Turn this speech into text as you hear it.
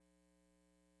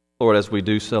Lord, as we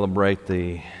do celebrate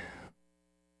the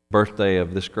birthday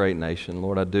of this great nation,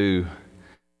 Lord, I do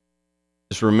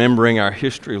just remembering our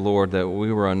history, Lord, that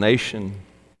we were a nation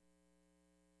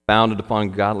founded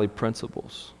upon godly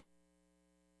principles.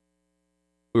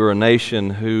 We were a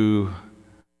nation whose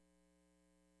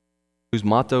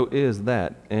motto is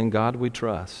that, in God we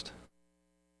trust.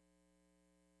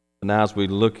 And now as we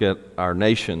look at our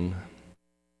nation,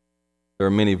 there are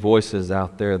many voices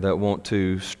out there that want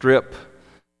to strip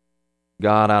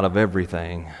God out of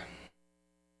everything.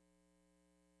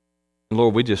 And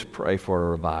Lord, we just pray for a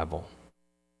revival.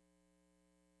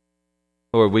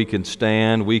 Lord, we can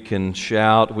stand, we can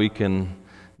shout, we can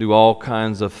do all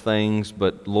kinds of things,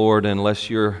 but Lord, unless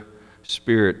your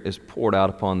Spirit is poured out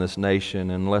upon this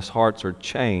nation, unless hearts are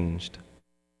changed,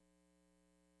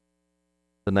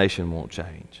 the nation won't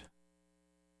change.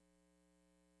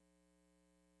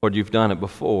 Lord, you've done it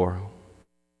before.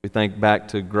 We think back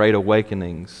to great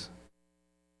awakenings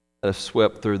that have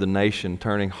swept through the nation,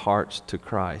 turning hearts to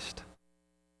Christ.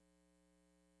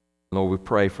 Lord, we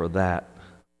pray for that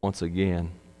once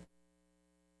again.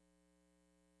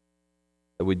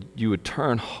 That you would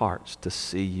turn hearts to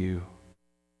see you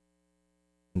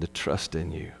and to trust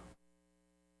in you.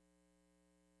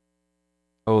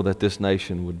 Oh, that this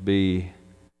nation would be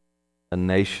a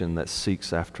nation that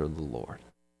seeks after the Lord.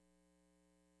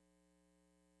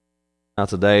 Now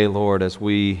today, Lord, as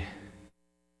we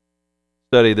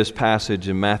study this passage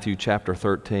in Matthew chapter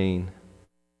 13,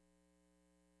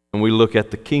 and we look at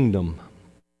the kingdom,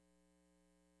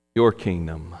 your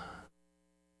kingdom,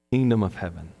 kingdom of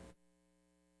heaven,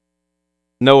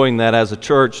 knowing that as a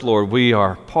church, Lord, we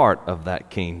are part of that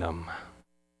kingdom.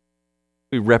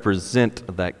 We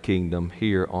represent that kingdom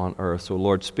here on earth. So,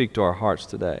 Lord, speak to our hearts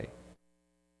today.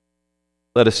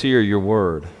 Let us hear your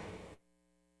word,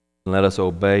 and let us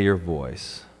obey your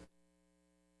voice.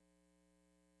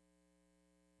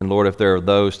 And Lord, if there are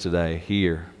those today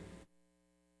here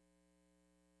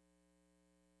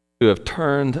who have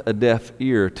turned a deaf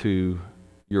ear to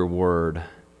your word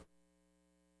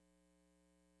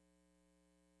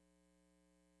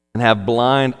and have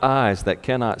blind eyes that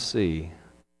cannot see,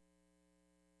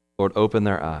 Lord, open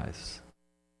their eyes,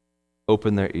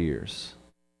 open their ears.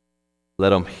 Let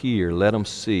them hear, let them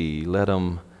see, let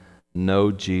them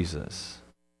know Jesus.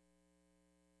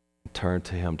 Turn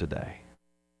to him today.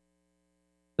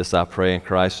 This I pray in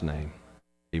Christ's name.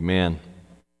 Amen.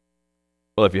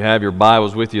 Well, if you have your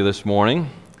Bibles with you this morning,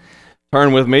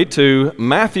 turn with me to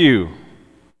Matthew.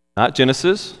 Not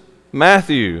Genesis,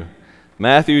 Matthew.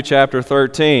 Matthew chapter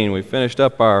 13. We finished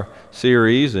up our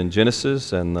series in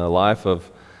Genesis and the life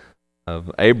of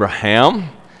Abraham.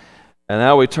 And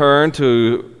now we turn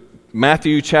to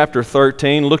Matthew chapter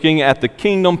 13, looking at the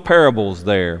kingdom parables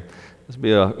there. This will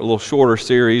be a little shorter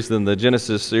series than the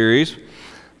Genesis series.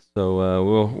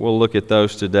 So we'll look at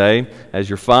those today. As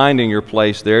you're finding your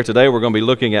place there, today we're going to be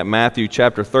looking at Matthew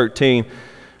chapter 13,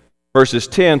 verses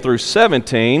 10 through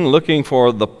 17, looking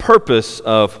for the purpose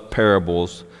of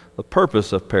parables. The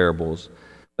purpose of parables.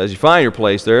 As you find your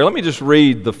place there, let me just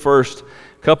read the first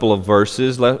couple of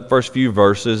verses, first few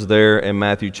verses there in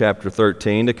Matthew chapter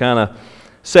 13 to kind of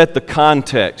set the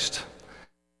context.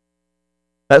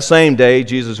 That same day,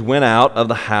 Jesus went out of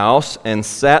the house and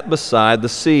sat beside the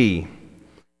sea,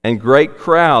 and great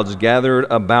crowds gathered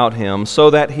about him,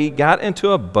 so that he got into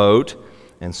a boat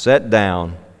and sat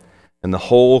down, and the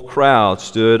whole crowd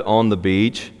stood on the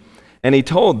beach, and he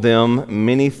told them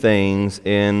many things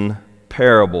in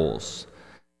parables.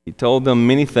 He told them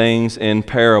many things in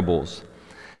parables.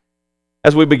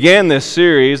 As we began this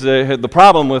series, the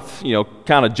problem with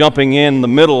kind of jumping in the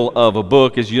middle of a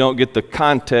book is you don't get the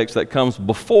context that comes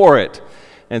before it.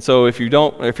 And so if you're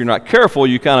not careful,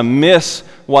 you kind of miss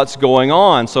what's going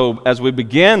on. So as we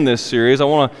begin this series, I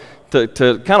want to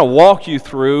kind of walk you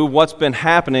through what's been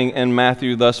happening in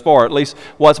Matthew thus far, at least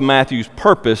what's Matthew's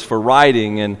purpose for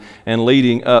writing and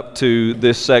leading up to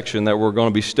this section that we're going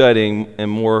to be studying in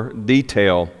more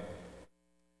detail.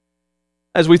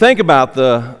 As we think about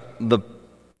the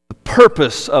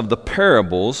purpose of the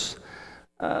parables,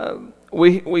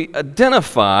 we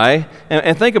identify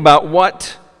and think about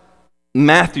what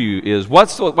Matthew is.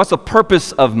 What's the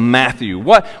purpose of Matthew?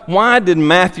 Why did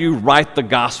Matthew write the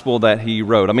gospel that he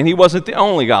wrote? I mean, he wasn't the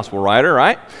only gospel writer,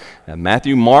 right?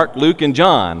 Matthew, Mark, Luke, and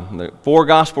John, the 4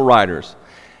 gospel writers.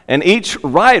 And each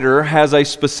writer has a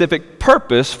specific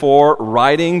purpose for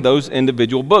writing those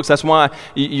individual books. That's why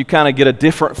you kind of get a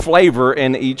different flavor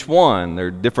in each one.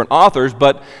 They're different authors,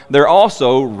 but they're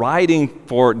also writing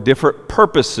for different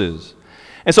purposes.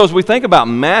 And so as we think about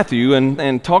Matthew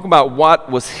and talk about what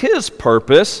was his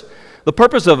purpose, the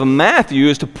purpose of Matthew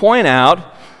is to point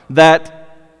out that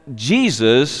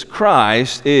Jesus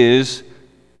Christ is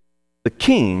the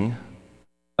King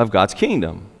of God's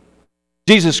kingdom.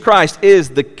 Jesus Christ is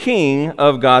the King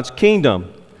of God's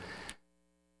kingdom.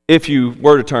 If you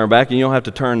were to turn back, and you don't have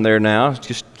to turn there now,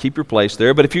 just keep your place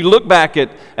there. But if you look back at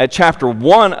chapter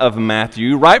 1 of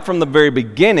Matthew, right from the very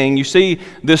beginning, you see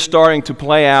this starting to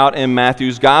play out in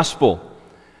Matthew's gospel.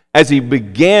 As he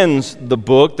begins the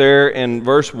book there in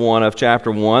verse 1 of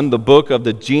chapter 1, the book of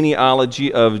the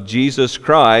genealogy of Jesus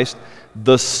Christ,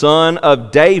 the son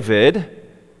of David.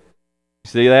 You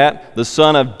see that? The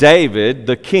son of David,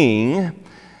 the king,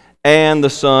 and the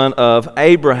son of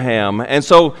Abraham. And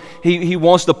so he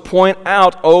wants to point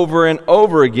out over and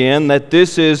over again that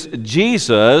this is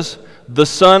Jesus, the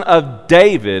son of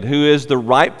David, who is the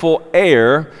rightful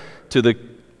heir to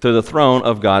the throne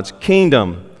of God's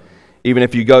kingdom. Even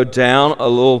if you go down a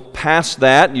little past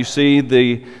that, you see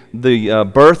the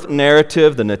birth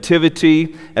narrative, the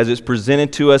nativity, as it's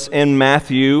presented to us in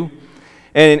Matthew.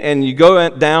 And you go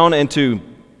down into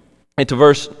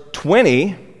verse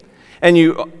 20, and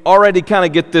you already kind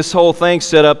of get this whole thing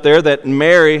set up there that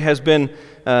Mary has been,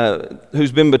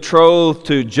 who's been betrothed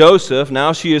to Joseph,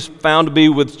 now she is found to be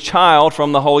with child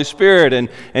from the Holy Spirit.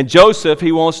 And Joseph,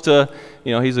 he wants to,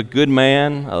 he's a good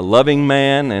man, a loving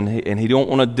man, and he don't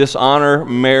want to dishonor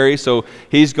Mary, so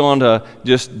he's going to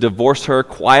just divorce her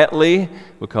quietly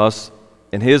because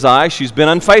in his eyes she's been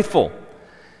unfaithful.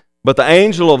 But the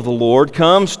angel of the Lord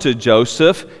comes to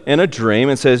Joseph in a dream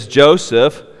and says,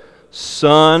 "Joseph,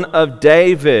 son of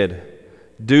David,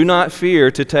 do not fear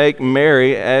to take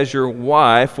Mary as your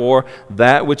wife, for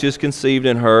that which is conceived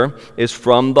in her is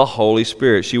from the Holy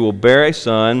Spirit. She will bear a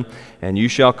son, and you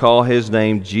shall call his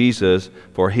name Jesus,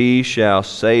 for he shall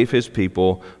save his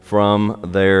people from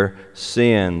their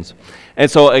sins."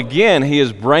 And so again, he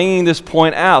is bringing this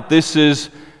point out. This is,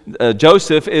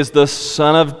 Joseph is the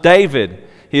son of David.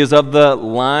 He is of the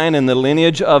line and the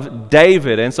lineage of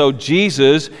David. And so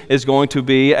Jesus is going to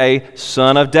be a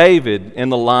son of David, in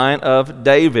the line of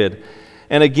David.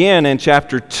 And again, in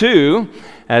chapter 2,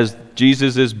 as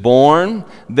Jesus is born,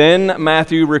 then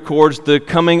Matthew records the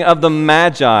coming of the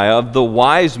Magi, of the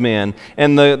wise men.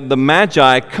 And the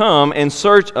Magi come in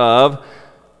search of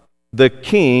the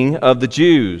King of the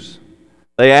Jews.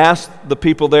 They ask the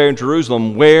people there in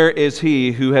Jerusalem, "Where is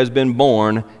he who has been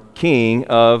born King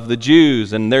of the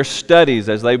Jews?" And their studies,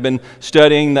 as they've been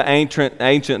studying the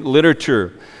ancient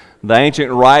literature, the ancient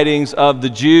writings of the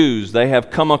Jews, they have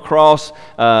come across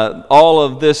all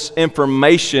of this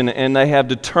information, and they have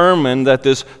determined that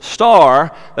this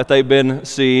star that they've been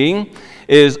seeing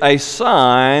is a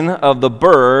sign of the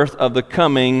birth of the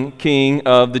coming King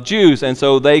of the Jews. And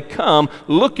so they come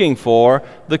looking for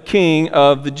the King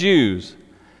of the Jews.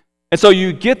 And so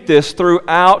you get this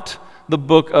throughout the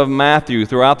book of Matthew,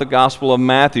 throughout the Gospel of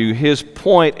Matthew. His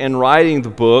point in writing the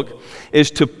book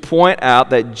is to point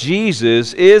out that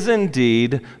Jesus is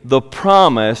indeed the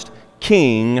promised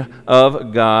King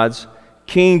of God's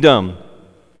kingdom.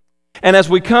 And as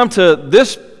we come to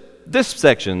this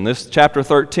section, this chapter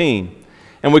 13,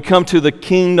 and we come to the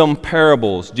kingdom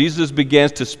parables, Jesus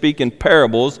begins to speak in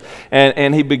parables,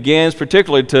 and he begins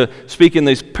particularly to speak in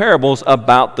these parables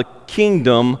about the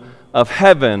kingdom of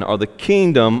heaven, or the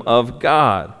kingdom of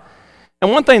God. And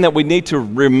one thing that we need to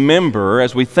remember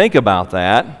as we think about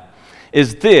that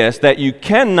is this, that you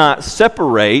cannot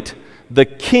separate the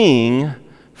king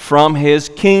from his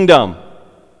kingdom,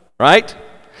 right?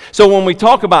 So when we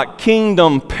talk about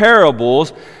kingdom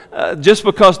parables, just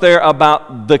because they're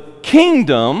about the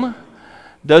kingdom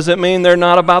doesn't mean they're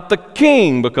not about the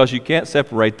king, because you can't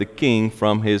separate the king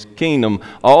from his kingdom.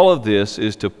 All of this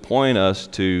is to point us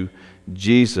to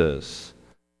Jesus.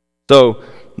 So,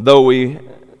 though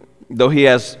he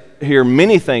has here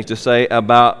many things to say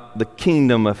about the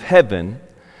kingdom of heaven,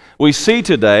 we see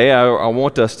today, I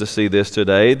want us to see this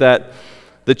today, that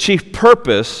the chief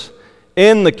purpose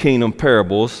in the kingdom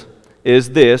parables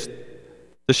is this,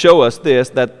 to show us this,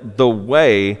 that the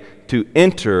way to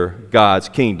enter God's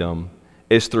kingdom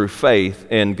is through faith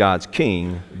in God's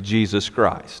King, Jesus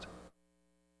Christ.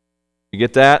 You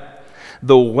get that?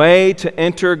 The way to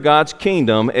enter God's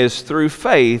kingdom is through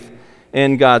faith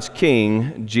in God's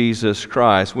King, Jesus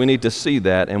Christ. We need to see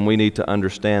that, and we need to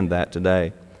understand that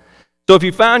today. So if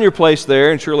you found your place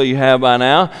there, and surely you have by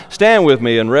now, stand with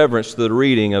me in reverence to the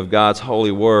reading of God's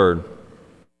holy word.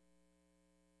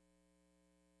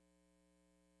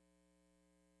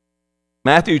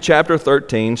 Matthew chapter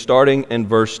 13, starting in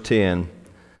verse 10.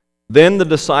 Then the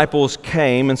disciples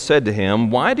came and said to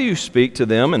him, "Why do you speak to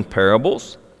them in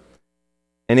parables?"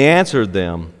 And he answered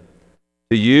them,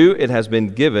 "To you it has been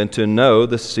given to know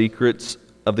the secrets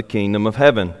of the kingdom of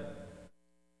heaven,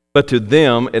 but to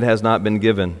them it has not been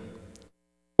given.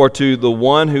 For to the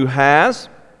one who has,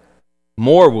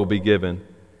 more will be given,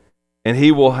 and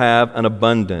he will have an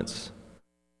abundance.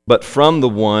 But from the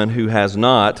one who has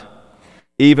not,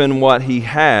 even what he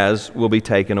has will be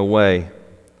taken away.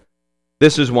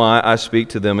 This is why I speak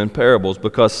to them in parables,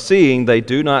 because seeing they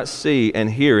do not see, and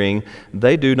hearing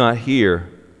they do not hear,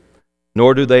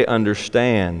 nor do they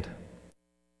understand.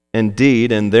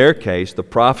 Indeed, in their case, the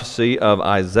prophecy of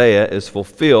Isaiah is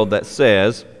fulfilled that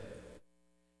says,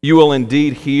 "You will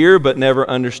indeed hear, but never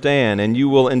understand, and you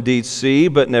will indeed see,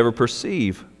 but never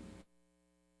perceive.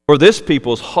 For this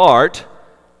people's heart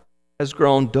has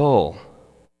grown dull,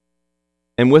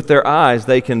 and with their eyes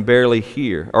they can barely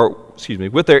hear,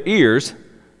 with their ears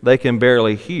they can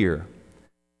barely hear,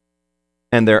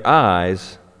 and their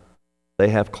eyes they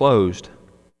have closed,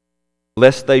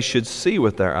 lest they should see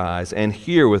with their eyes, and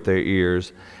hear with their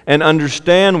ears, and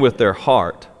understand with their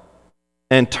heart,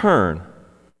 and turn,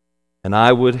 and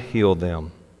I would heal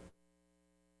them.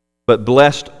 But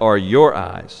blessed are your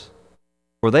eyes,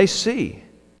 for they see,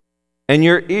 and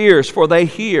your ears, for they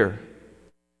hear.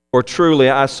 For truly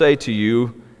I say to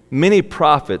you, many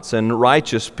prophets and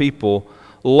righteous people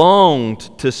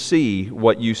longed to see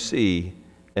what you see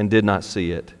and did not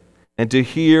see it, and to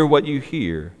hear what you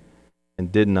hear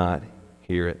and did not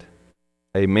hear it."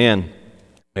 Amen.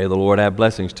 May the Lord add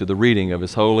blessings to the reading of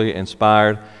His holy,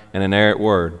 inspired, and inerrant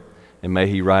Word, and may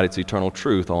He write its eternal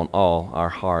truth on all our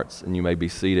hearts. And you may be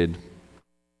seated.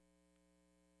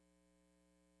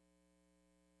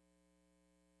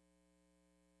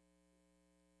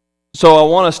 So I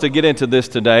want us to get into this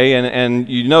today, and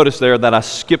you notice there that I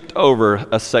skipped over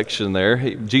a section there.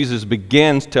 Jesus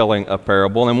begins telling a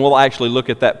parable, and we'll actually look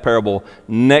at that parable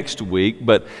next week.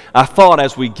 But I thought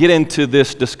as we get into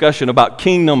this discussion about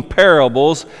kingdom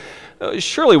parables,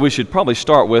 surely we should probably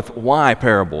start with why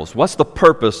parables? What's the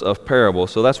purpose of parables?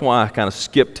 So that's why I kind of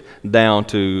skipped down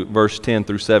to verse 10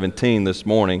 through 17 this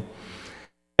morning.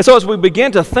 And so as we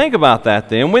begin to think about that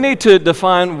then, we need to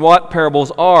define what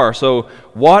parables are. So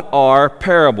what are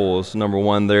parables? Number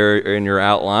one there in your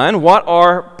outline. What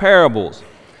are parables?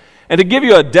 And to give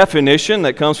you a definition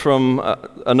that comes from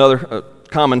another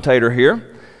commentator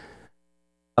here,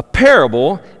 a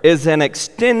parable is an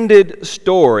extended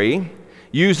story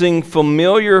using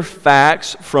familiar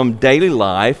facts from daily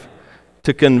life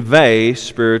to convey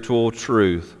spiritual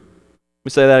truth. Let me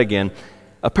say that again.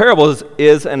 A parable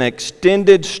is an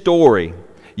extended story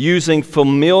using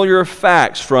familiar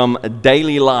facts from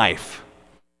daily life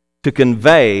to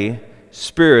convey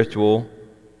spiritual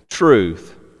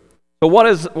truth. So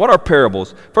what are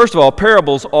parables? First of all,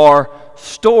 parables are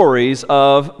stories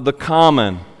of the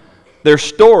common. They're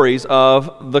stories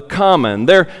of the common.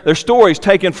 They're stories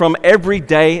taken from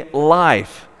everyday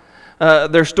life.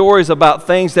 They're stories about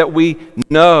things that we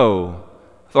know,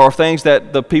 or things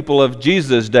that the people of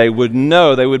Jesus' day would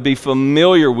know, they would be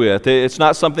familiar with. It's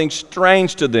not something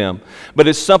strange to them, but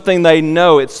it's something they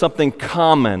know. It's something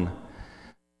common.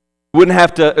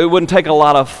 It wouldn't take a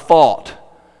lot of thought,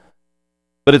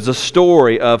 but it's a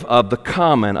story of the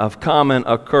common, of common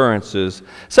occurrences.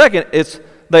 Second,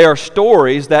 they are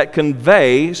stories that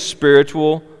convey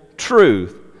spiritual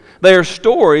truth. They are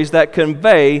stories that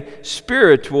convey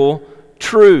spiritual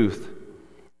truth.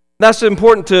 That's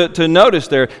important to notice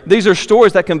there. These are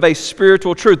stories that convey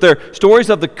spiritual truth. They're stories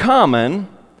of the common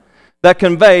that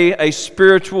convey a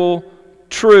spiritual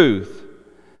truth.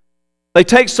 They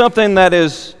take something that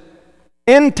is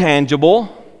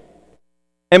intangible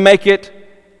and make it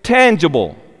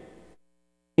tangible.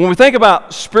 When we think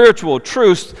about spiritual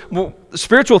truths,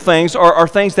 spiritual things are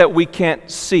things that we can't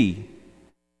see.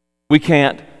 We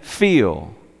can't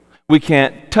feel. We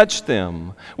can't touch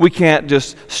them. We can't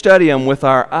just study them with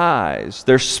our eyes.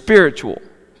 They're spiritual.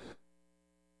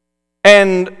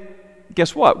 And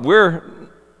guess what?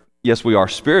 Yes, we are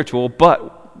spiritual,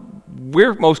 but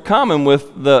we're most common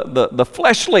with the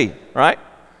fleshly, right?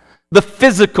 The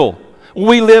physical.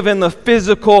 We live in the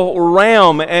physical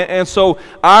realm, and so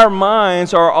our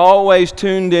minds are always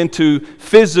tuned into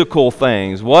physical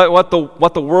things, what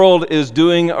the world is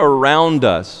doing around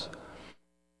us.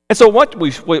 And so what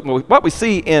we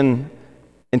see in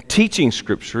teaching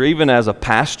Scripture, even as a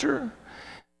pastor,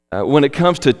 when it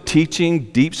comes to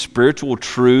teaching deep spiritual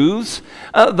truths,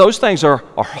 those things are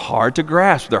hard to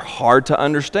grasp. They're hard to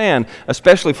understand,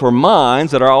 especially for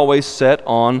minds that are always set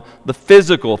on the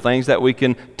physical things that we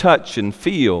can touch and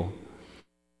feel.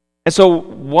 And so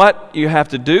what you have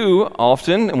to do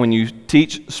often when you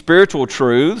teach spiritual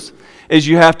truths is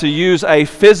you have to use a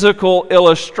physical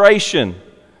illustration,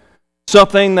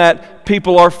 something that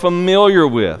people are familiar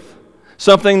with,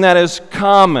 something that is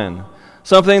common,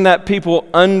 something that people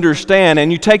understand,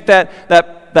 and you take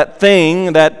that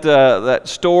thing, that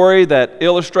story, that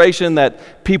illustration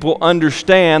that people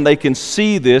understand, they can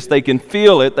see this, they can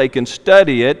feel it, they can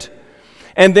study it,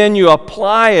 and then you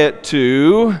apply it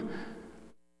to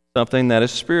something that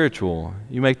is spiritual.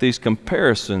 You make these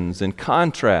comparisons and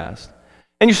contrasts.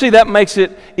 And you see, that makes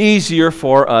it easier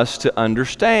for us to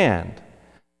understand.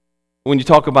 When you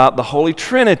talk about the Holy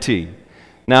Trinity,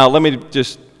 now let me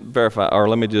just verify, or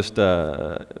let me just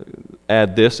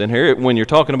add this in here. When you're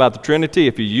talking about the Trinity,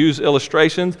 if you use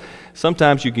illustrations,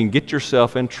 sometimes you can get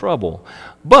yourself in trouble.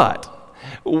 But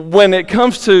when it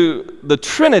comes to the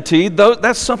Trinity,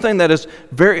 that's something that is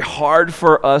very hard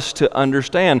for us to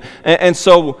understand. And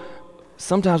so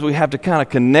sometimes we have to kind of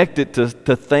connect it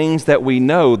to things that we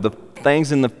know, the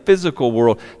things in the physical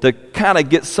world, to kind of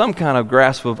get some kind of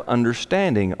grasp of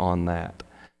understanding on that.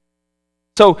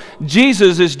 So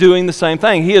Jesus is doing the same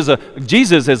thing.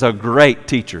 Jesus is a great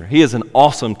teacher. He is an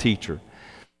awesome teacher.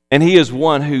 And he is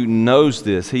one who knows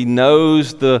this. He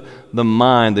knows the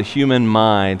mind, the human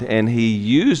mind, and he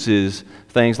uses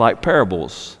things like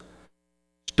parables,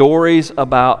 stories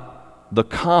about the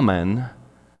common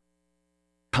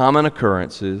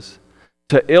occurrences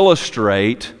to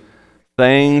illustrate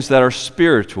things that are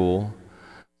spiritual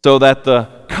so that the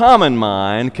common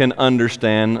mind can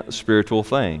understand spiritual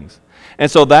things.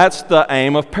 And so that's the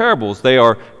aim of parables. They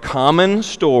are common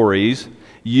stories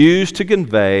used to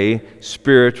convey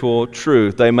spiritual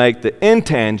truth. They make the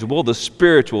intangible, the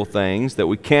spiritual things that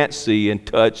we can't see and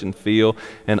touch and feel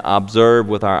and observe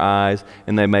with our eyes,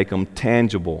 and they make them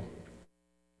tangible.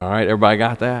 All right, everybody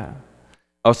got that?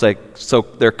 I'll say, so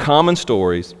they're common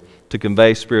stories to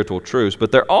convey spiritual truths,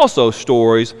 but they're also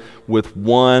stories with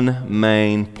one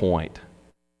main point.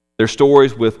 They're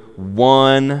stories with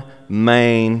one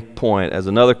main point. As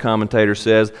another commentator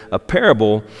says, a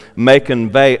parable may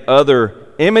convey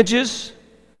other images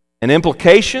and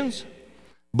implications,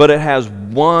 but it has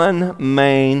one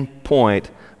main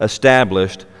point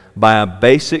established by a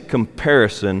basic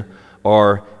comparison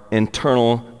or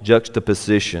internal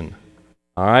juxtaposition.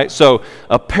 All right, so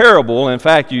a parable, in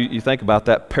fact, you think about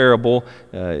that parable,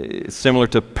 it's similar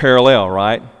to parallel,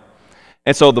 right?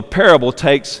 And so the parable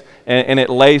takes and it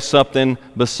lays something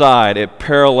beside. It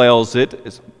parallels it.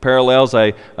 It parallels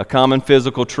a common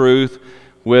physical truth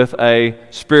with a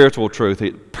spiritual truth.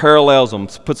 It parallels them,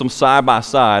 puts them side by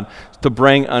side to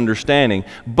bring understanding.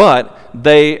 But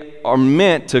they are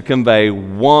meant to convey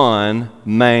one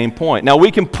main point. Now,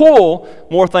 we can pull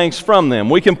more things from them.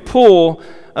 We can pull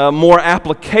more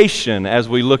application as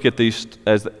we look at these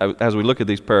as we look at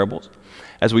these parables.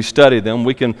 As we study them,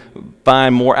 we can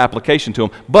find more application to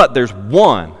them. But there's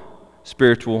one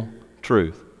spiritual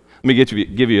truth. Let me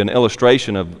give you an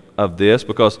illustration of this,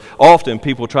 because often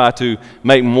people try to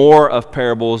make more of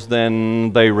parables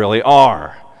than they really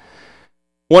are.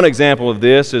 One example of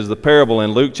this is the parable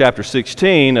in Luke chapter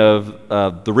 16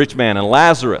 of the rich man and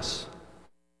Lazarus.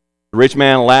 The rich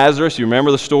man and Lazarus, you remember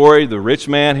the story? The rich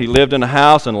man, he lived in a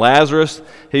house, and Lazarus,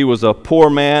 he was a poor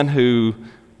man who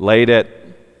laid at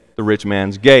the rich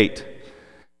man's gate.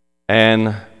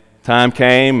 And time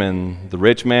came, and the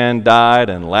rich man died,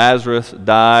 and Lazarus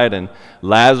died, and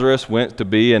Lazarus went to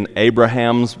be in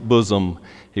Abraham's bosom.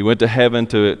 He went to heaven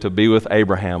to be with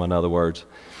Abraham, in other words.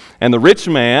 And the rich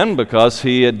man, because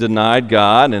he had denied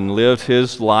God and lived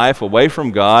his life away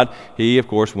from God, he, of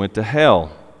course, went to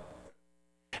hell.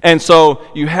 And so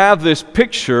you have this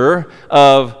picture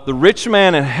of the rich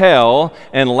man in hell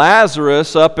and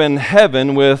Lazarus up in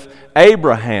heaven with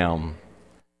Abraham.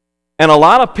 And a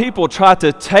lot of people try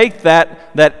to take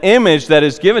that image that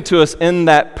is given to us in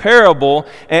that parable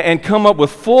and come up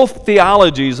with full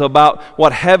theologies about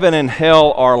what heaven and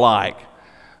hell are like.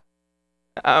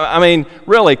 I mean,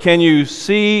 really, can you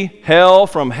see hell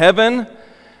from heaven?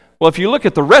 Well, if you look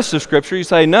at the rest of Scripture, you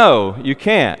say, no, you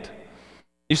can't.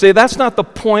 You see, that's not the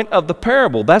point of the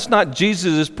parable. That's not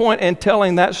Jesus' point in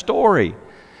telling that story.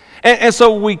 And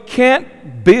so we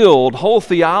can't build whole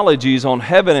theologies on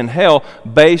heaven and hell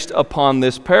based upon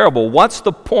this parable. What's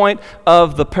the point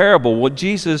of the parable? Well,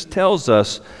 Jesus tells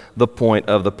us the point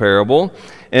of the parable.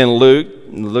 In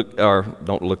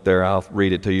don't look there, I'll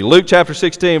read it to you. Luke chapter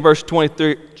 16, verse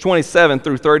 27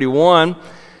 through 31.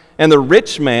 And the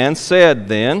rich man said,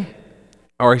 Then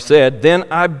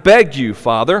I beg you,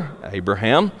 Father,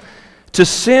 Abraham, to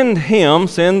send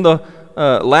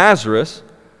Lazarus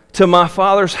to my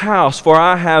father's house, for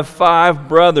I have 5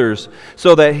 brothers,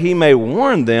 so that he may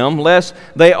warn them, lest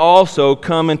they also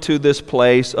come into this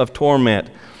place of torment.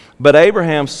 But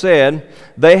Abraham said,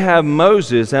 They have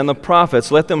Moses and the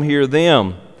prophets, let them hear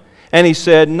them. And he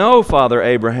said, No, Father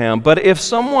Abraham, but if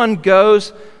someone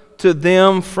goes to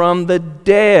them from the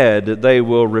dead, they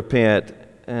will repent.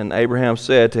 And Abraham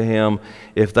said to him,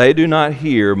 if they do not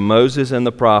hear Moses and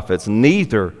the prophets,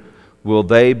 neither will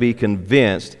they be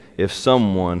convinced if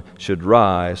someone should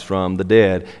rise from the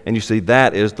dead. And you see,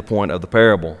 that is the point of the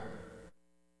parable.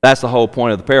 That's the whole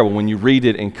point of the parable. When you read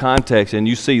it in context and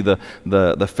you see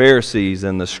the Pharisees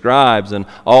and the scribes and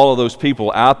all of those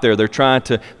people out there,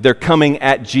 they're coming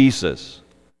at Jesus.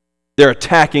 They're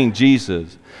attacking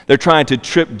Jesus. They're trying to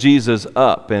trip Jesus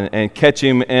up and catch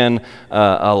him in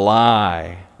a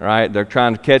lie, right? They're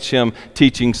trying to catch him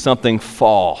teaching something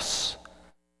false.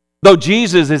 Though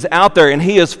Jesus is out there and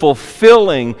he is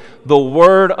fulfilling the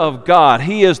Word of God,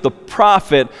 he is the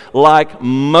prophet like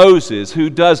Moses,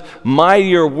 who does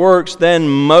mightier works than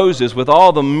Moses with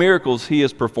all the miracles he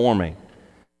is performing.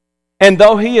 And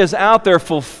though he is out there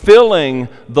fulfilling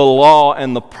the law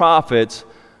and the prophets,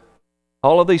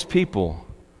 all of these people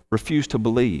refuse to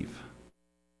believe.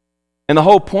 And the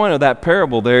whole point of that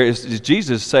parable there is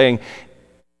Jesus saying,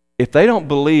 if they don't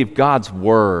believe God's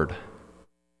Word,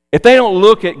 if they don't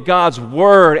look at God's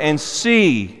Word and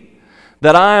see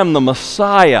that I am the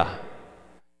Messiah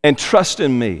and trust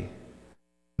in me,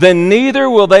 then neither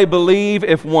will they believe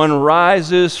if one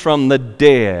rises from the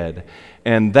dead.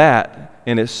 And that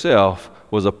in itself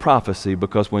was a prophecy,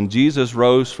 because when Jesus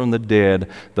rose from the dead,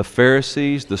 the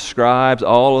Pharisees, the scribes,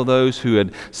 all of those who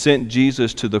had sent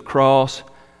Jesus to the cross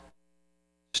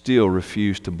still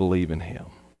refused to believe in him.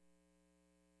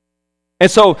 And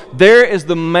so there is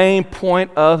the main point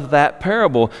of that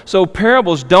parable. So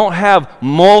parables don't have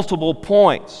multiple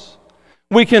points.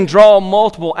 We can draw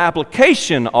multiple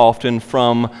application often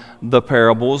from the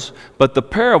parables, but the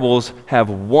parables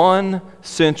have one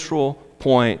central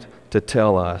point to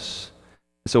tell us.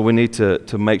 So we need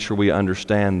to make sure we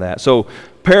understand that. So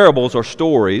parables are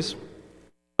stories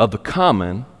of the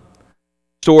common,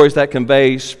 stories that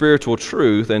convey spiritual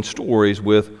truth, and stories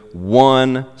with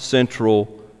one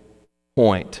central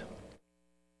point.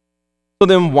 So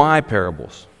then why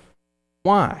parables?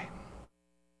 Why?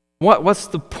 What's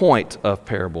the point of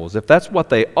parables? If that's what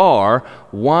they are,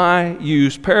 why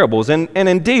use parables? And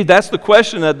indeed, that's the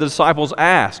question that the disciples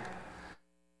asked.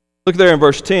 Look there in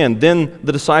verse 10. Then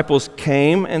the disciples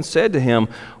came and said to him,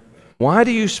 why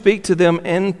do you speak to them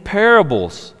in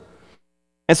parables?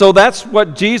 And so that's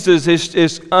what Jesus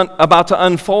is about to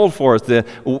unfold for us,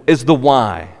 is the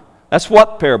why. That's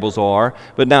what parables are,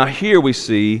 but now here we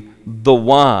see the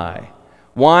why.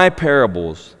 Why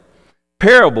parables?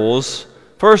 Parables,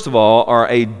 first of all, are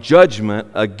a judgment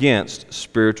against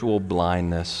spiritual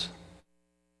blindness.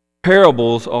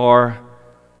 Parables are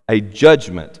a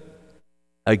judgment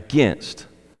against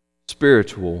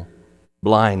spiritual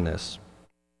blindness.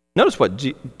 Notice what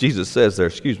Jesus says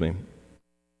there,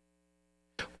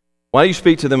 Why do you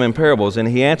speak to them in parables? And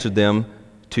he answered them,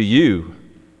 to you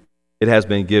it has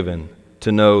been given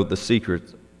to know the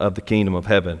secrets of the kingdom of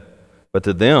heaven, but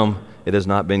to them it has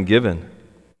not been given.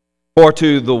 For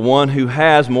to the one who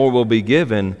has, more will be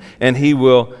given, and he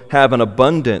will have an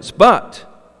abundance. But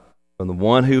from the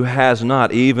one who has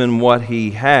not, even what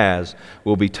he has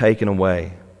will be taken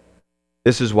away.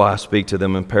 This is why I speak to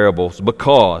them in parables,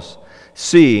 because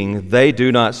seeing they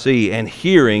do not see, and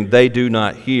hearing they do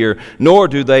not hear, nor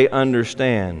do they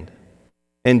understand.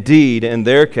 Indeed, in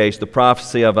their case, the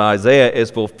prophecy of Isaiah is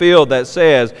fulfilled that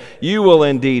says, you will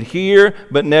indeed hear,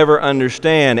 but never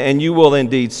understand, and you will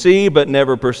indeed see, but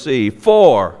never perceive.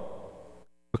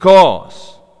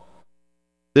 Because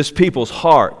this people's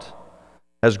heart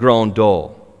has grown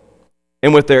dull,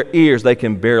 and with their ears they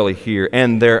can barely hear,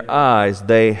 and their eyes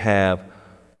they have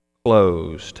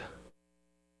closed.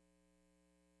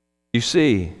 You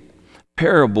see,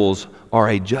 parables are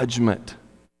a judgment.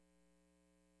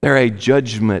 They're a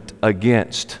judgment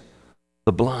against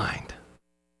the blind.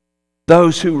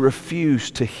 Those who refuse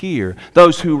to hear,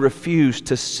 those who refuse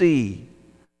to see.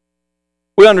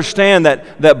 We understand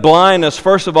that blindness,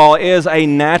 first of all, is a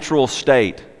natural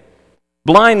state.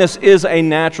 Blindness is a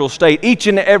natural state. Each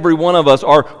and every one of us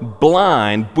are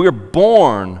blind. We're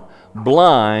born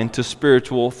blind to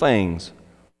spiritual things.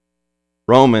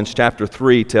 Romans chapter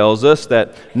 3 tells us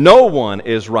that no one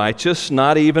is righteous,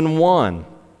 not even one.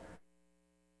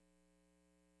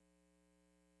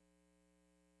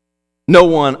 No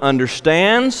one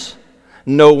understands,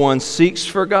 no one seeks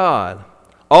for God.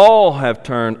 All have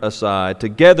turned aside.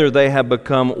 Together they have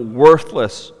become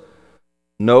worthless.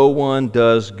 No one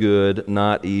does good,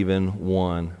 not even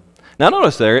one. Now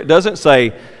notice there, it doesn't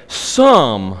say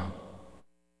some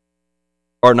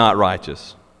are not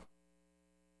righteous.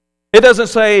 It doesn't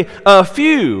say a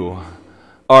few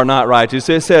are not righteous.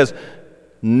 It says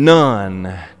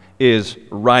none is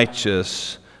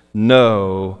righteous,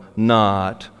 No,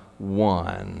 not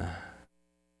one.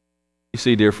 You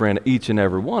see, dear friend, each and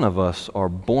every one of us are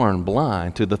born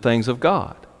blind to the things of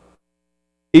God.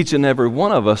 Each and every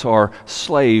one of us are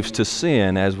slaves to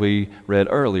sin, as we read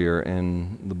earlier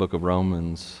in the book of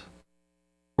Romans.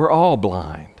 We're all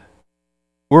blind.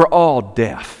 We're all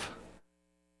deaf.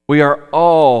 We are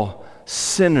all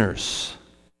sinners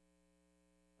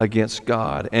against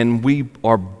God, and we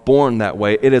are born that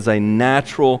way. It is a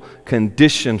natural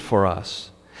condition for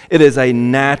us. It is a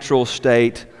natural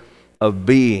state of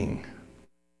being.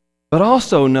 But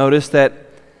also notice that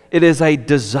it is a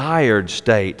desired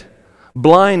state.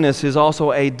 Blindness is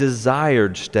also a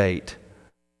desired state.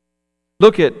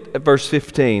 Look at verse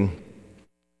 15.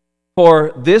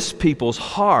 For this people's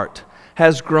heart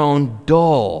has grown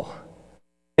dull,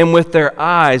 and with their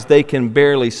eyes they can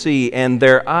barely see, and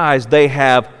their eyes they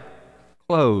have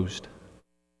closed.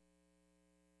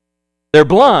 They're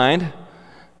blind,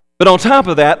 but on top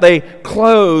of that, they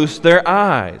close their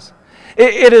eyes.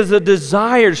 It is a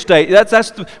desired state.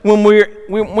 When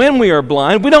we are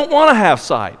blind, we don't want to have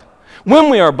sight. When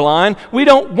we are blind, we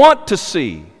don't want to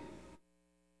see.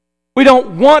 We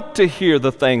don't want to hear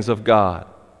the things of God.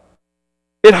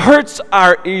 It hurts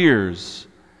our ears.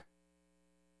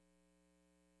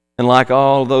 And like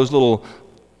all those little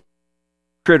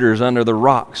critters under the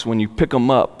rocks, when you pick them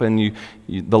up and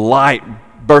the light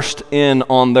bursts in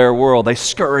on their world, they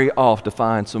scurry off to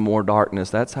find some more darkness.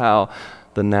 That's how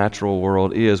the natural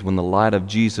world is when the light of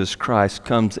Jesus Christ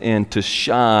comes in to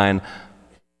shine.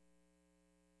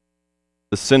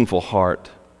 The sinful heart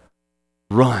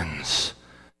runs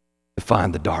to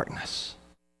find the darkness.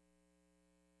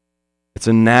 It's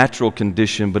a natural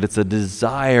condition, but it's a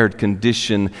desired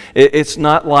condition. It's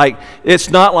not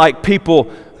like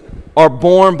people are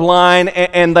born blind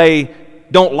and they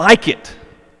don't like it,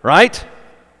 right?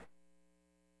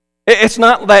 It's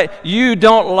not that you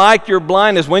don't like your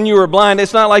blindness. When you were blind,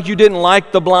 it's not like you didn't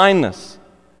like the blindness.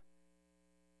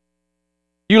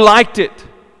 You liked it.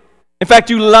 In fact,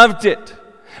 you loved it.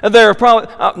 There are probably,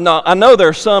 I know there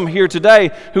are some here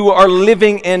today who are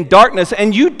living in darkness,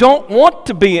 and you don't want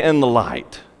to be in the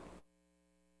light.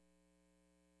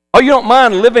 Or you don't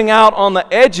mind living out on the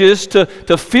edges to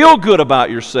feel good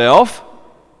about yourself,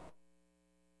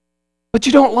 but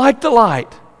you don't like the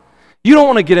light. You don't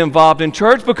want to get involved in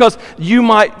church because you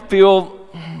might feel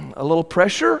a little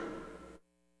pressure.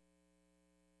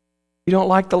 You don't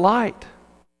like the light.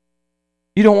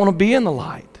 You don't want to be in the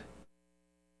light.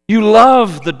 You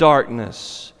love the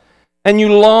darkness, and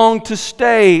you long to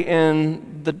stay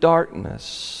in the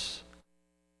darkness.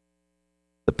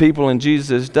 The people in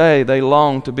Jesus' day, they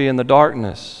longed to be in the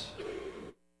darkness.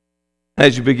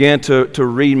 As you begin to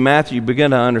read Matthew, you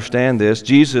begin to understand this.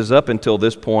 Jesus, up until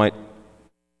this point,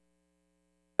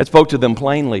 had spoke to them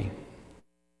plainly.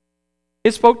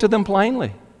 He spoke to them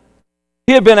plainly.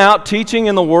 He had been out teaching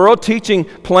in the world, teaching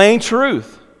plain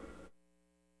truth.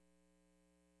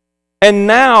 And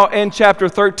now in chapter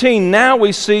 13, now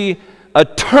we see a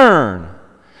turn.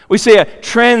 We see a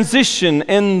transition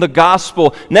in the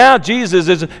gospel. Now Jesus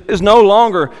is no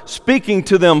longer speaking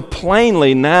to them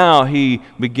plainly. Now he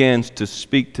begins to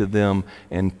speak to them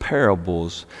in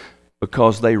parables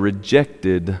because they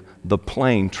rejected the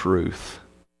plain truth.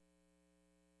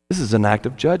 This is an act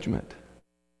of judgment.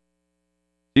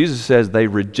 Jesus says they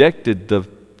rejected the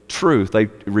truth. They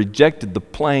rejected the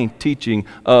plain teaching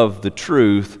of the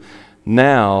truth.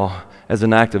 Now, as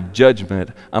an act of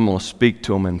judgment, I'm going to speak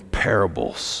to them in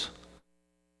parables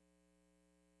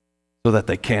so that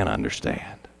they can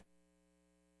understand.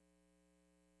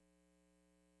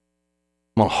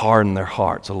 I'm going to harden their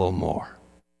hearts a little more.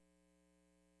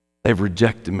 They've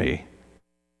rejected me,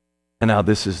 and now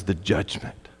this is the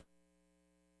judgment.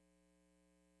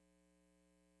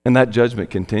 And that judgment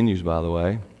continues, by the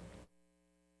way.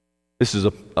 This is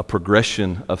a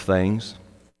progression of things.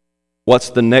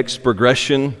 What's the next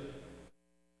progression?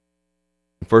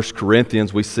 In 1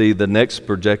 Corinthians, we see the next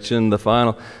projection, the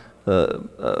final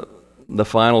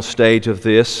stage of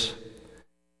this.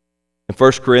 In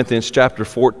 1 Corinthians chapter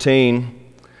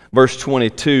 14, verse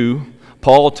 22,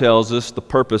 Paul tells us the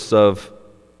purpose of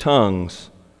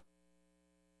tongues.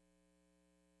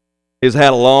 He's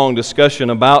had a long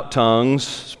discussion about tongues,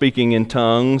 speaking in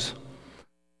tongues.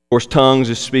 Of course, tongues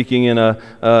is speaking in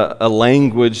a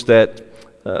language that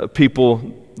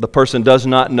the person does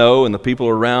not know, and the people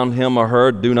around him or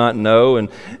her do not know.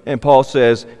 And Paul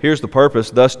says, here's the purpose.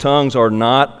 Thus tongues are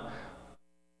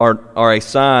a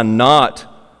sign not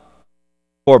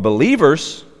for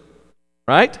believers,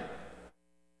 right?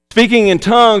 Speaking in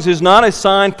tongues is not a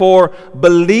sign for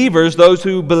believers, those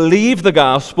who believe the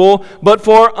gospel, but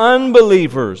for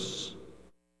unbelievers.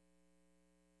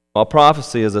 while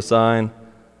prophecy is a sign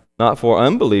not for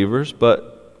unbelievers,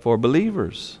 but for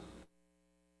believers.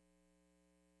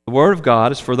 The Word of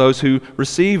God is for those who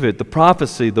receive it. The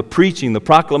prophecy, the preaching, the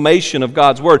proclamation of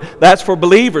God's Word, that's for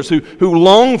believers who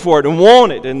long for it and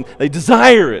want it and they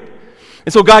desire it.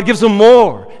 And so God gives them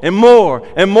more and more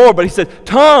and more. But He said,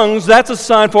 tongues, that's a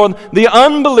sign for the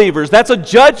unbelievers. That's a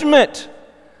judgment.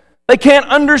 They can't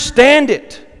understand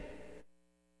it.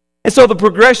 And so the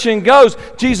progression goes.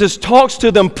 Jesus talks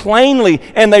to them plainly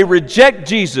and they reject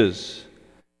Jesus.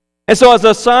 And so as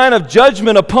a sign of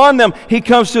judgment upon them, He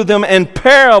comes to them in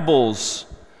parables,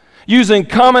 using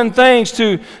common things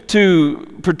to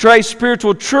portray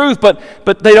spiritual truth, but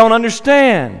they don't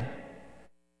understand.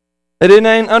 They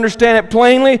didn't understand it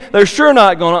plainly. They're sure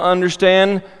not going to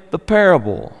understand the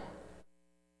parable.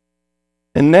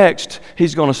 And next,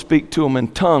 He's going to speak to them in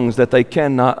tongues that they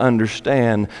cannot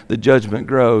understand. The judgment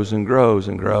grows and grows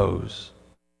and grows.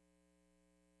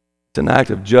 It's an act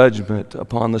of judgment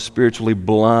upon the spiritually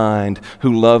blind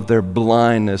who love their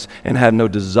blindness and have no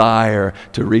desire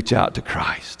to reach out to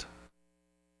Christ.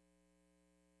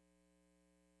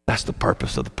 That's the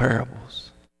purpose of the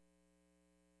parables.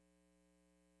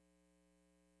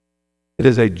 It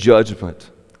is a judgment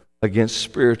against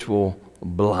spiritual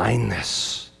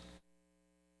blindness.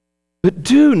 But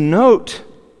do note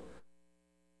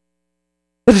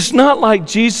that it's not like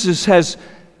Jesus has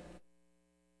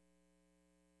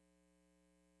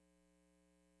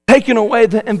taken away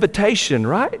the invitation,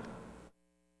 right?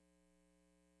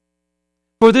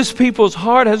 For this people's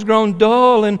heart has grown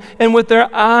dull, and with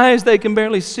their eyes they can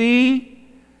barely see,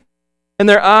 and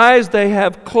their eyes they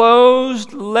have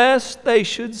closed, lest they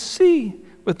should see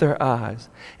with their eyes,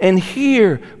 and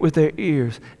hear with their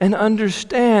ears, and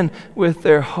understand with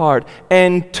their heart,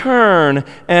 and turn,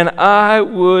 and I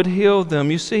would heal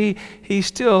them. You see, He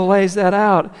still lays that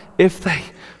out. If they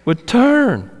would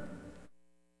turn,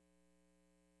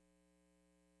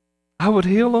 I would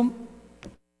heal them.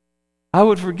 I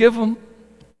would forgive them.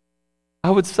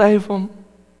 I would save them.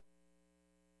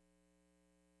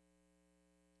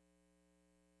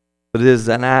 But it is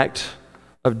an act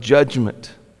of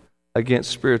judgment against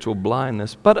spiritual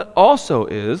blindness. But it also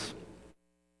is,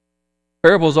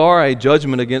 parables are a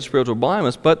judgment against spiritual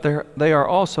blindness, but they are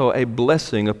also a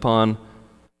blessing upon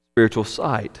spiritual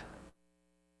sight.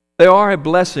 They are a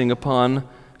blessing upon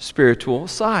spiritual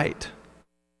sight.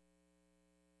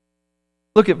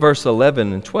 Look at verse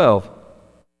 11 and 12.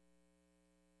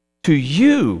 To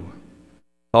you,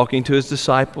 talking to His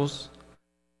disciples,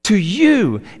 to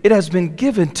you it has been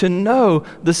given to know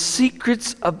the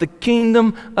secrets of the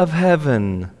kingdom of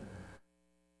heaven,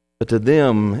 but to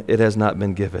them it has not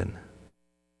been given.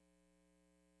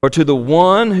 For to the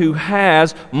one who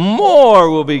has, more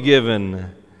will be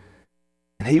given,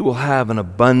 and he will have an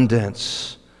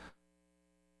abundance.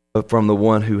 But from the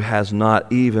one who has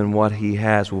not, even what he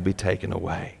has will be taken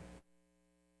away.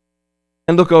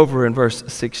 And look over in verse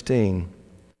 16.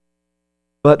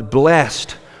 But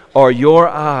blessed are your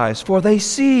eyes, for they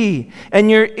see, and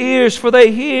your ears, for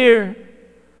they hear.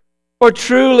 For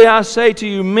truly I say to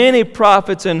you, many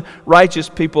prophets and righteous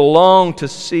people long to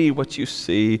see what you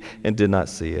see and did not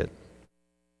see it,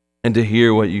 and to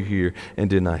hear what you hear and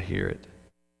did not hear it.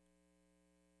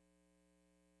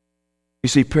 You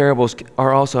see, parables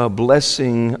are also a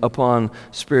blessing upon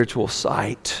spiritual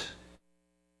sight.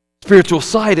 Spiritual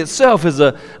sight itself is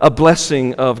a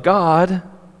blessing of God.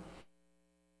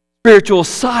 Spiritual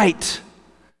sight,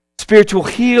 spiritual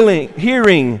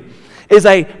hearing is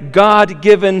a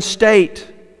God-given state.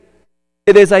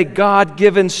 It is a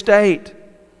God-given state.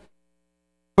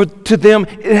 For to them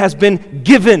it has been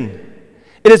given.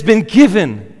 It has been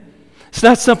given. It's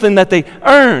not something that they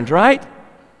earned, right?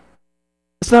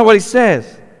 That's not what He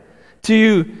says. To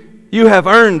you, you have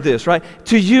earned this, right?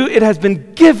 To you, it has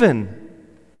been given.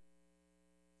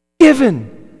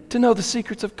 Given to know the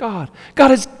secrets of God.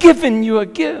 God has given you a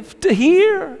gift to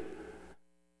hear.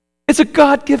 It's a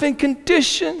God-given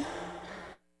condition.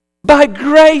 By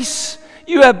grace,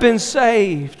 you have been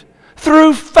saved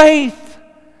through faith.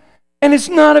 And it's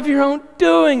not of your own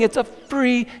doing. It's a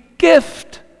free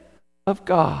gift of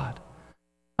God.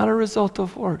 Not a result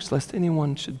of works, lest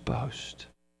anyone should boast.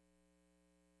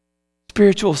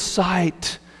 Spiritual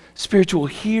sight, spiritual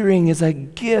hearing is a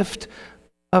gift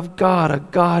of God, a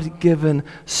God-given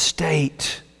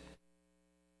state.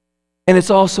 And it's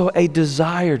also a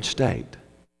desired state.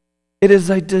 It is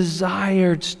a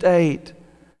desired state.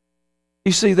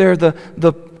 You see, they're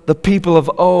the people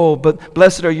of old, but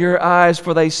blessed are your eyes,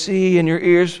 for they see, and your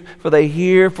ears, for they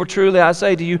hear. For truly I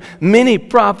say to you, many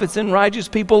prophets and righteous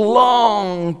people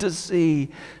long to see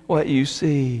what you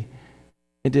see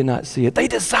and did not see it. They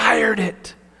desired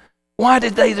it. Why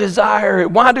did they desire it?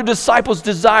 Why do disciples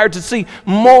desire to see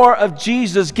more of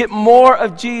Jesus, get more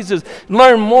of Jesus,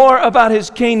 learn more about His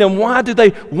kingdom? Why do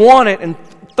they want it and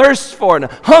thirst for it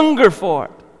and hunger for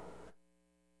it?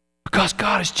 Because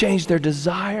God has changed their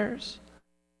desires.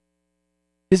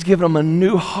 He's given them a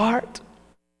new heart.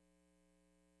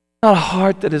 Not a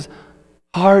heart that is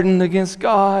hardened against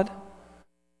God.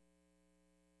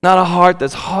 Not a heart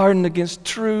that's hardened against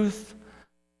truth.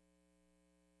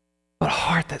 But a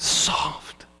heart that's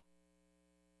soft.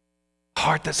 A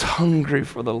heart that's hungry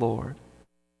for the Lord.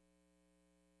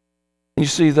 And you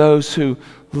see those who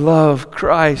love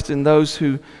Christ and those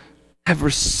who have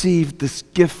received this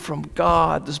gift from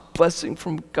God, this blessing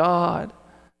from God.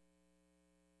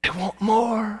 They want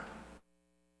more.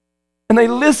 And they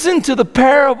listen to the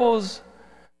parables.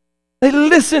 They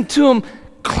listen to them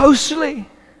closely.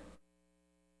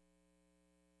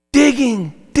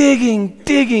 Digging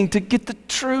to get the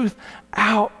truth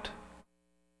out.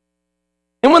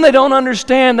 And when they don't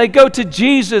understand, they go to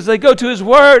Jesus, they go to His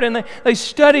Word, and they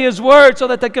study His Word so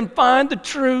that they can find the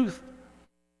truth.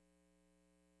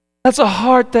 That's a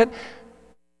heart that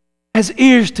has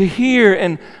ears to hear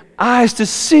and eyes to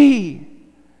see.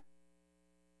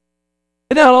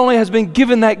 It not only has been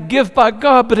given that gift by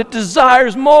God, but it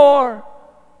desires more.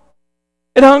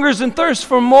 It hungers and thirsts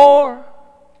for more.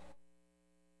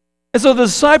 And so the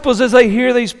disciples, as they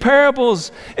hear these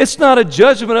parables, it's not a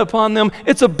judgment upon them.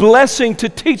 It's a blessing to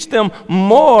teach them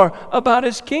more about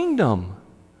His kingdom.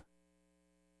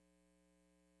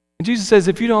 And Jesus says,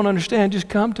 if you don't understand, just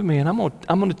come to me and I'm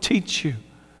going to teach you.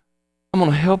 I'm going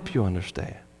to help you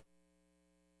understand.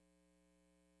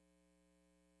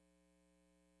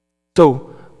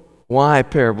 So, why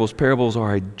parables? Parables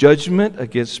are a judgment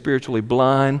against spiritually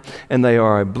blind, and they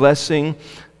are a blessing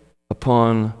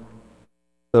upon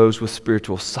those with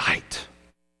spiritual sight.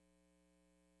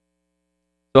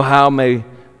 So how might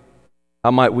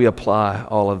we apply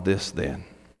all of this then?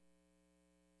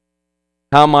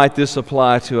 How might this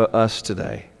apply to us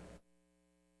today?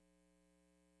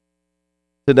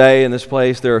 Today in this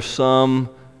place there are some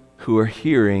who are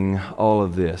hearing all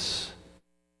of this,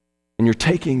 and you're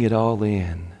taking it all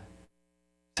in,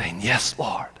 saying, yes,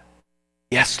 Lord,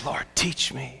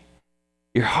 teach me.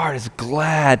 Your heart is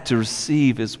glad to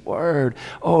receive His Word.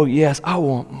 Oh, yes, I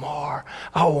want more.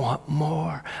 I want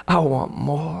more. I want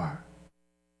more.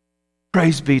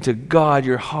 Praise be to God,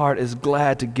 your heart is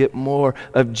glad to get more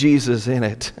of Jesus in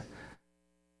it.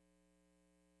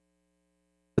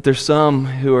 But there's some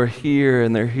who are here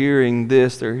and they're hearing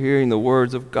this, they're hearing the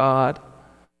words of God.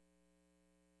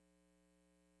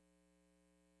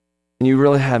 And you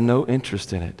really have no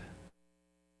interest in it.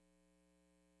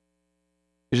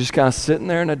 You're just kind of sitting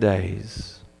there in a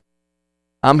daze.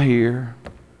 I'm here.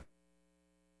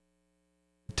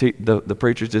 The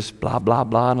preacher's just blah, blah,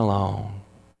 blah along.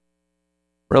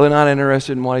 Really not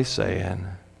interested in what he's saying.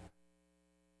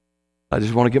 I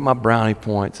just want to get my brownie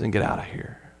points and get out of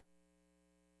here.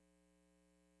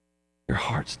 Your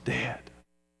heart's dead.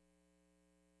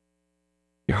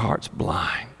 Your heart's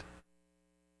blind.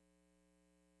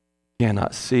 It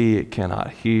cannot see, it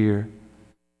cannot hear.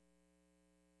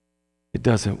 It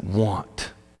doesn't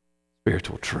want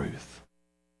spiritual truth.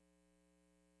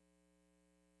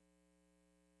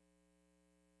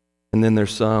 And then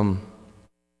there's some,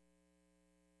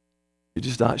 you're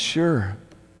just not sure.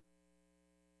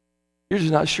 You're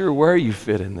just not sure where you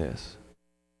fit in this.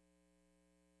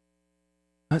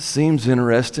 That seems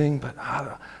interesting, but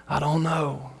I don't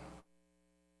know.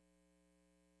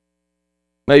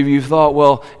 Maybe you thought,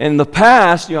 well, in the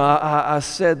past, I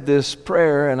said this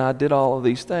prayer and I did all of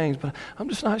these things, but I'm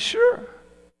just not sure.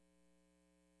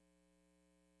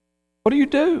 What do you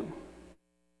do?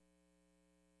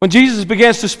 When Jesus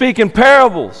begins to speak in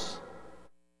parables,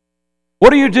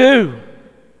 what do you do?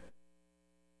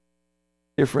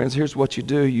 Dear friends, here's what you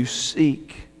do. You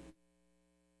seek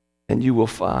and you will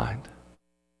find.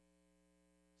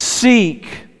 Seek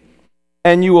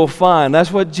and you will find.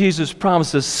 That's what Jesus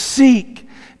promises. Seek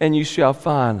and you shall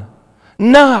find.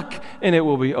 Knock, and it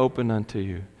will be open unto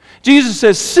you. Jesus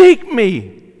says, seek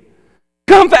me.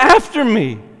 Come after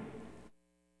me.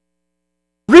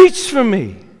 Reach for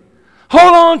me.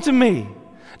 Hold on to me.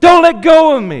 Don't let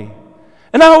go of me.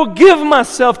 And I will give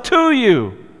myself to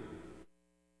you.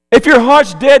 If your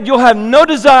heart's dead, you'll have no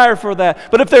desire for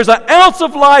that. But if there's an ounce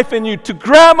of life in you to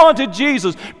grab onto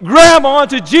Jesus, grab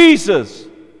onto Jesus.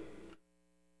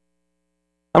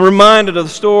 I'm reminded of the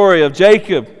story of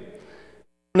Jacob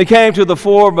when he came to the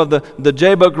ford of the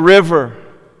Jabbok River.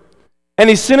 And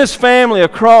he sent his family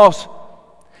across,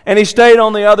 and he stayed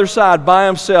on the other side by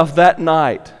himself that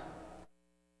night.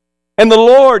 And the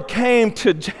Lord came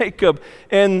to Jacob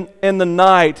in the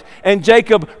night, and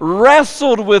Jacob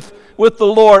wrestled with the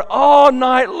Lord all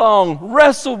night long,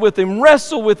 wrestled with him.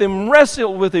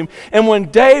 And when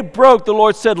day broke, the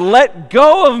Lord said, "Let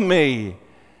go of me."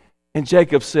 And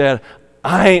Jacob said,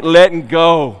 "I ain't letting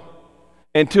go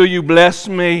until you bless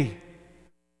me.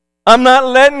 I'm not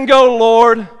letting go,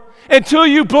 Lord, until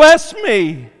you bless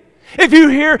me." If you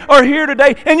are here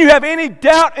today and you have any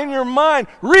doubt in your mind,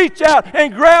 reach out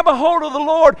and grab a hold of the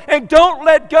Lord and don't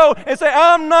let go and say,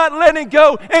 "I'm not letting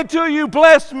go until you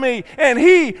bless me." And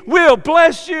He will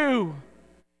bless you.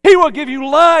 He will give you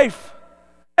life,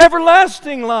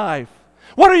 everlasting life.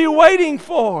 What are you waiting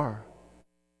for?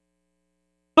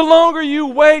 The longer you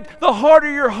wait, the harder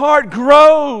your heart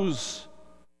grows.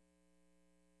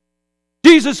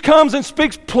 Jesus comes and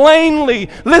speaks plainly.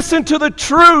 Listen to the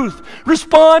truth.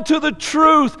 Respond to the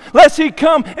truth, lest He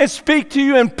come and speak to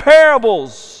you in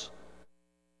parables.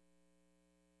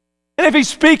 And if He's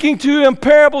speaking to you in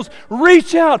parables,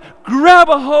 reach out, grab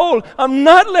a hold. I'm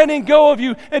not letting go of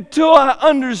you until I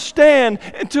understand,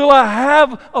 until I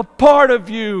have a part of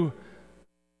you,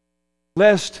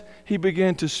 lest He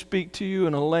begin to speak to you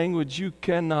in a language you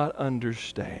cannot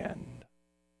understand.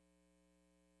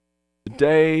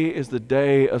 Today is the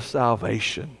day of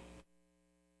salvation.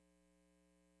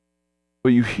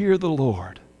 Will you hear the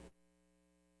Lord?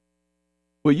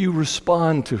 Will you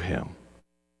respond to Him?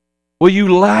 Will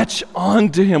you latch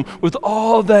on to Him with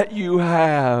all that you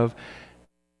have?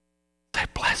 Say,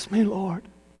 "Bless me, Lord.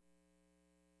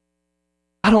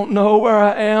 I don't know where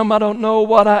I am. I don't know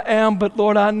what I am, but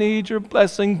Lord, I need your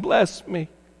blessing. Bless me."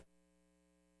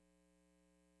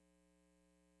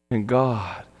 And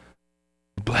God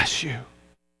bless you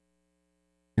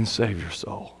and save your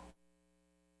soul.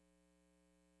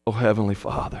 Oh, Heavenly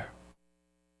Father,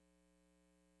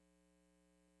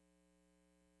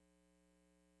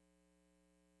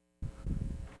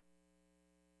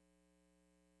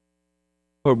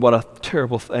 Lord, what a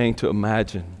terrible thing to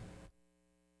imagine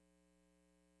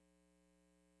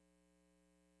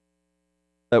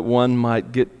that one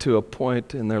might get to a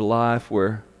point in their life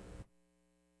where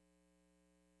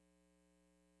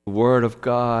the Word of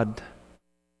God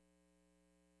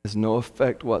has no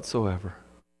effect whatsoever.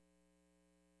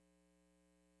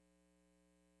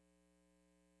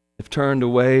 They've turned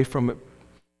away from it,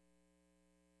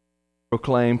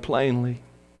 proclaimed plainly.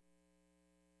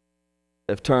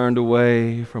 They've turned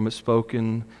away from it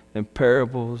spoken in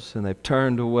parables, and they've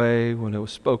turned away when it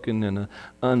was spoken in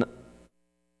a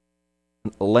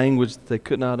language that they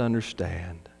could not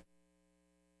understand.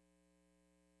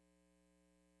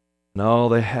 And all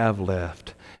they have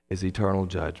left is eternal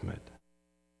judgment.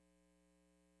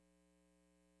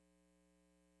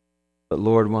 But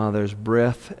Lord, while there's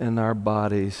breath in our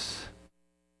bodies,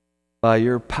 by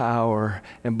your power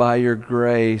and by your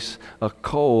grace, a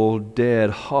cold, dead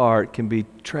heart can be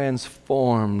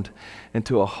transformed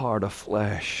into a heart of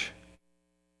flesh.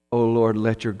 Oh Lord,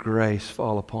 let your grace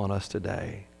fall upon us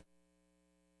today.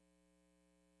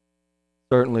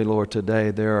 Certainly, Lord, today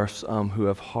there are some who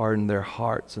have hardened their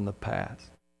hearts in the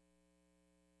past.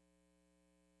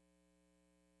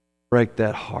 Break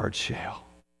that hard shell.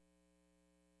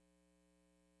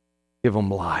 Give them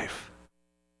life.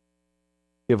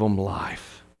 Give them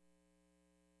life.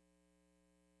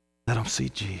 Let them see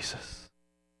Jesus.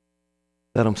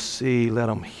 Let them see, let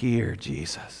them hear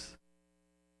Jesus.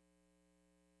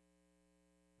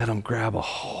 Let them grab a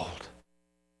hold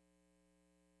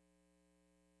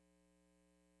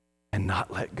and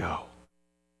not let go.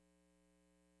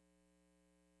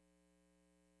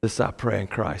 This I pray in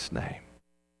Christ's name.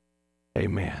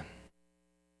 Amen.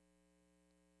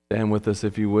 Stand with us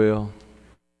if you will.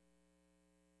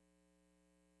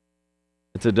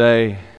 Today,